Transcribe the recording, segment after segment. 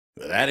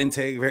That didn't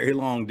take very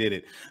long, did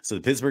it? So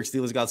the Pittsburgh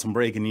Steelers got some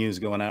breaking news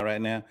going out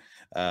right now.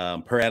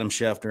 Per Adam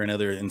Schefter and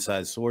other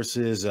inside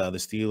sources, the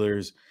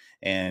Steelers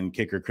and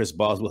kicker Chris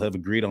Boswell have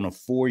agreed on a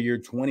 4-year,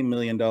 $20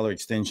 million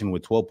extension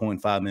with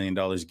 $12.5 million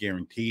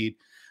guaranteed,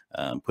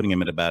 putting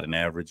him at about an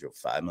average of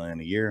 $5 million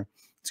a year.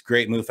 It's a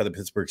great move for the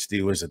Pittsburgh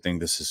Steelers. I think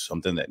this is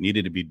something that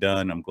needed to be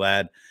done. I'm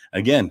glad.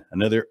 Again,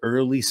 another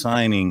early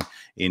signing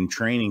in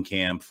training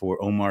camp for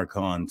Omar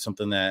Khan,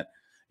 something that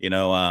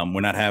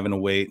we're not having to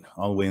wait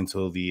all the way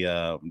until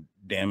the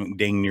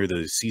dang near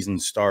the season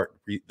start,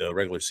 the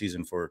regular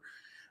season, for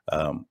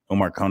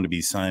Omar Khan to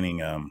be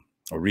signing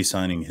or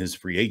re-signing his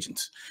free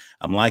agents.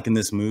 I'm liking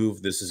this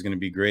move. This is going to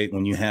be great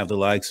when you have the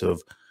likes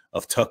of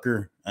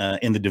Tucker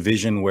in the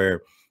division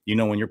where,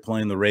 when you're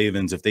playing the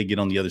Ravens, if they get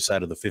on the other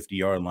side of the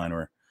 50-yard line,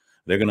 or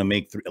they're going to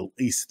make at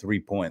least 3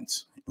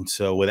 points. And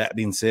so with that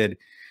being said,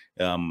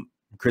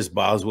 Chris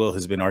Boswell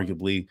has been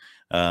arguably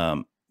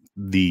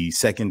the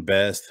second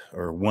best,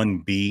 or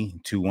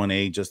 1B to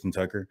 1A, Justin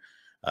Tucker,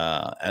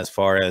 as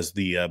far as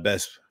the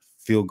best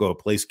field goal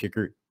place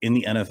kicker in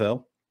the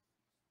NFL.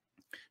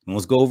 And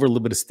let's go over a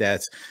little bit of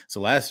stats. So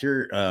last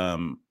year,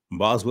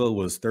 Boswell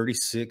was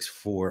 36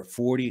 for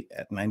 40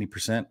 at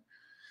 90%.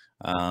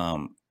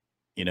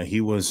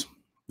 He was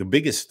the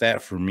biggest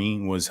stat for me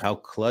was how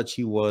clutch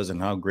he was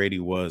and how great he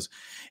was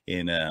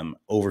in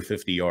over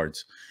 50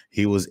 yards.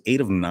 He was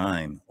 8 of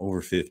 9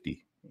 over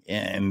 50.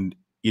 And,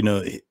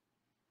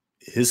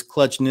 his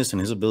clutchness and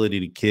his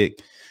ability to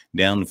kick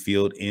down the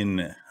field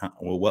in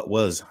what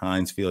was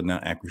Heinz Field, now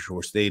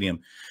Acrisure Stadium,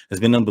 has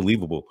been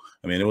unbelievable.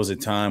 I mean, there was a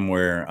time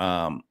where,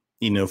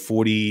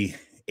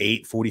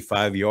 48,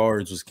 45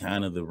 yards was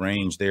kind of the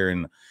range there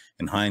in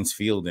Heinz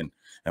Field, and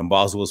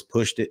Boswell's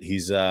pushed it.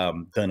 He's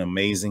done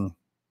amazing.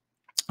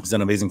 He's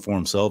done amazing for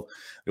himself.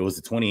 It was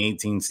the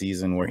 2018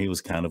 season where he was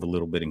kind of a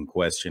little bit in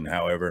question.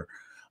 However,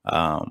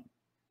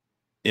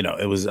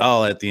 it was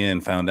all at the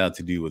end found out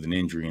to do with an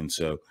injury. And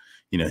so,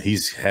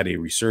 he's had a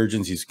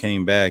resurgence. He's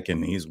came back,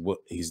 and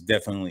he's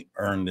definitely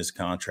earned this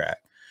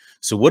contract.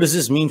 So what does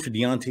this mean for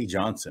Deontay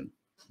Johnson?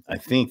 I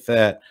think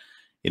that,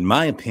 in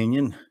my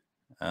opinion,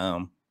 I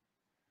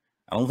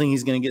don't think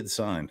he's going to get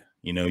signed.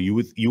 You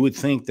would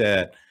think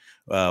that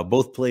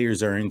both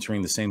players are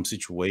entering the same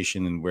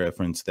situation in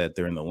reference that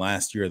they're in the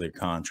last year of their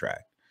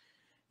contract.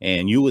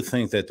 And you would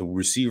think that the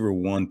receiver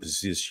one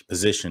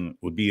position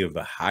would be of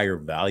a higher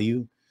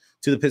value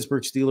to the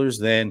Pittsburgh Steelers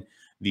than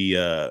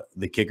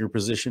the kicker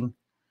position.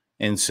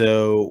 And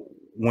so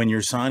when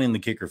you're signing the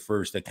kicker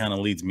first, that kind of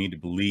leads me to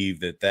believe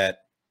that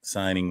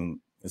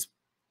signing is,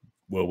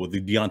 with the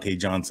Deontay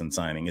Johnson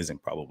signing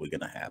isn't probably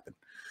going to happen,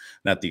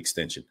 not the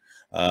extension.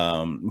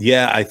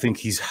 I think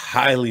he's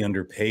highly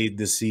underpaid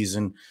this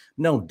season,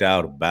 no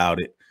doubt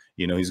about it.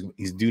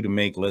 He's due to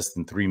make less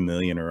than $3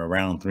 million, or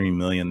around $3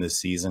 million this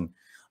season.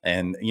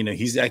 And,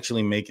 he's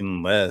actually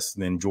making less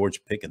than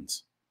George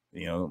Pickens,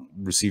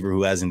 receiver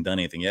who hasn't done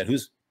anything yet,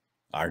 who's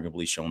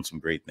arguably shown some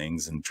great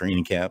things in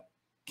training camp.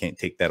 Can't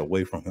take that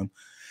away from him.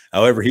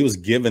 However, he was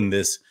given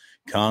this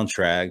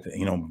contract,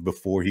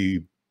 before he,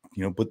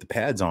 put the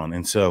pads on.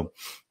 And so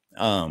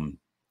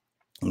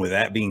with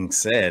that being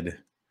said,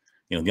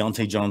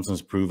 Deontay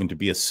Johnson's proven to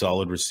be a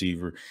solid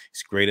receiver.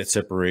 He's great at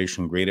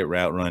separation, great at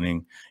route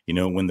running.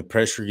 When the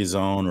pressure is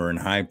on, or in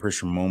high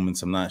pressure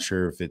moments, I'm not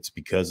sure if it's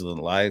because of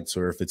the lights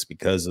or if it's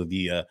because of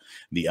the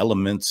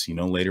elements.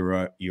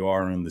 Later you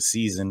are in the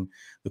season,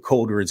 the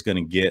colder it's going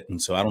to get.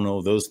 And so I don't know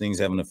if those things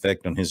have an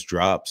effect on his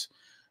drops.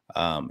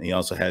 He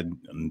also had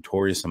a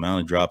notorious amount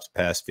of drops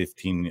past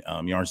 15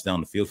 yards down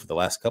the field for the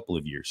last couple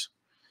of years.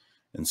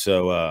 And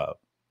so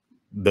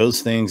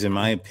those things, in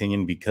my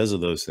opinion, because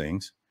of those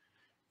things,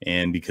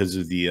 and because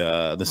of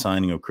the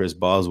signing of Chris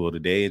Boswell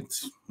today,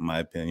 it's my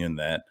opinion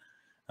that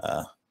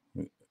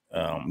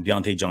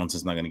Deontay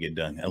Johnson's not going to get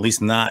done, at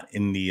least not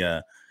in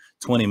the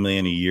 $20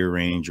 million a year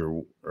range,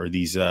 or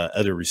these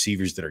other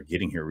receivers that are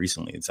getting here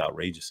recently. It's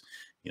outrageous.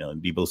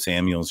 Deebo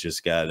Samuel's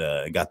just got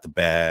the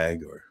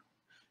bag, or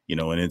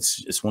and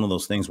it's one of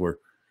those things where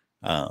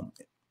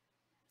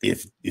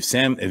if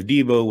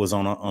Deebo was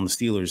on the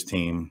Steelers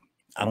team,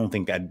 I don't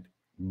think I'd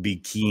be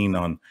keen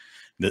on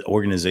the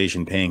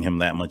organization paying him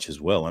that much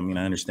as well. I mean,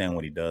 I understand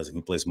what he does, and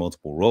he plays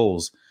multiple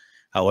roles.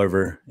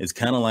 However, it's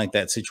kind of like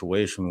that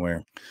situation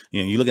where,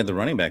 you look at the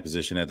running back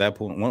position at that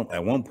point.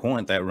 At one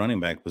point, that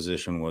running back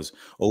position was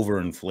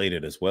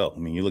overinflated as well. I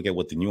mean, you look at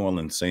what the New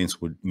Orleans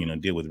Saints would,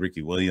 did with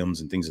Ricky Williams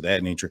and things of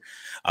that nature.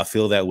 I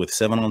feel that with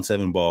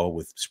 7-on-7 ball,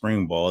 with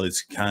spring ball,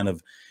 it's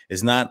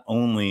not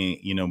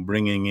only,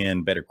 bringing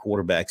in better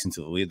quarterbacks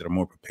into the league that are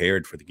more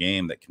prepared for the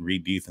game, that can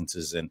read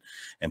defenses and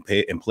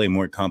play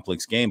more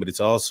complex game, but it's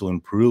also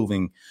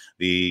improving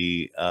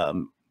the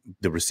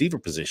receiver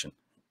position.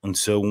 And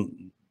so,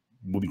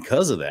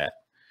 because of that,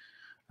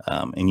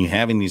 and you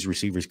having these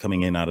receivers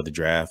coming in out of the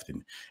draft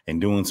and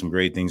doing some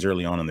great things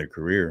early on in their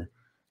career,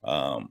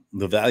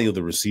 the value of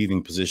the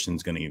receiving position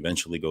is going to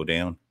eventually go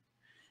down.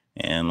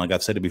 And like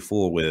I've said it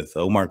before, with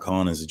Omar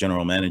Khan as a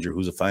general manager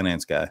who's a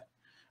finance guy,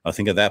 I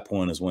think at that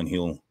point is when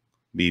he'll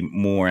be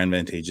more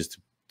advantageous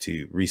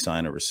to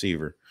re-sign a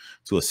receiver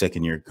to a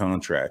second-year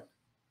contract,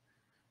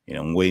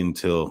 and wait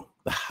until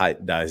the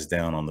hype dies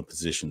down on the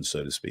position,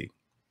 so to speak.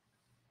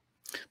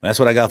 That's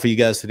what I got for you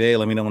guys today.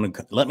 Let me know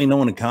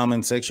in the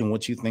comment section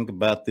what you think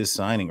about this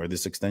signing or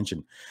this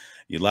extension.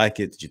 You like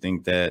it? Did you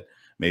think that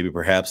maybe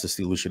perhaps the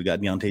Steelers should have got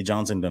Diontae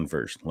Johnson done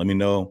first? Let me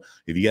know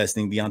if you guys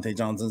think Diontae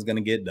Johnson's going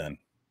to get done.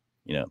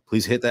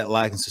 Please hit that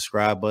like and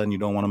subscribe button. You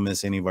don't want to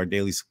miss any of our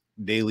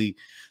daily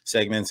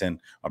segments and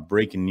our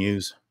breaking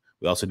news.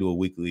 We also do a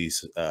weekly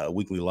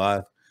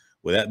live.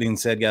 With that being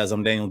said, guys,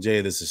 I'm Daniel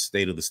J. This is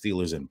State of the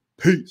Steelers, and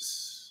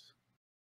peace.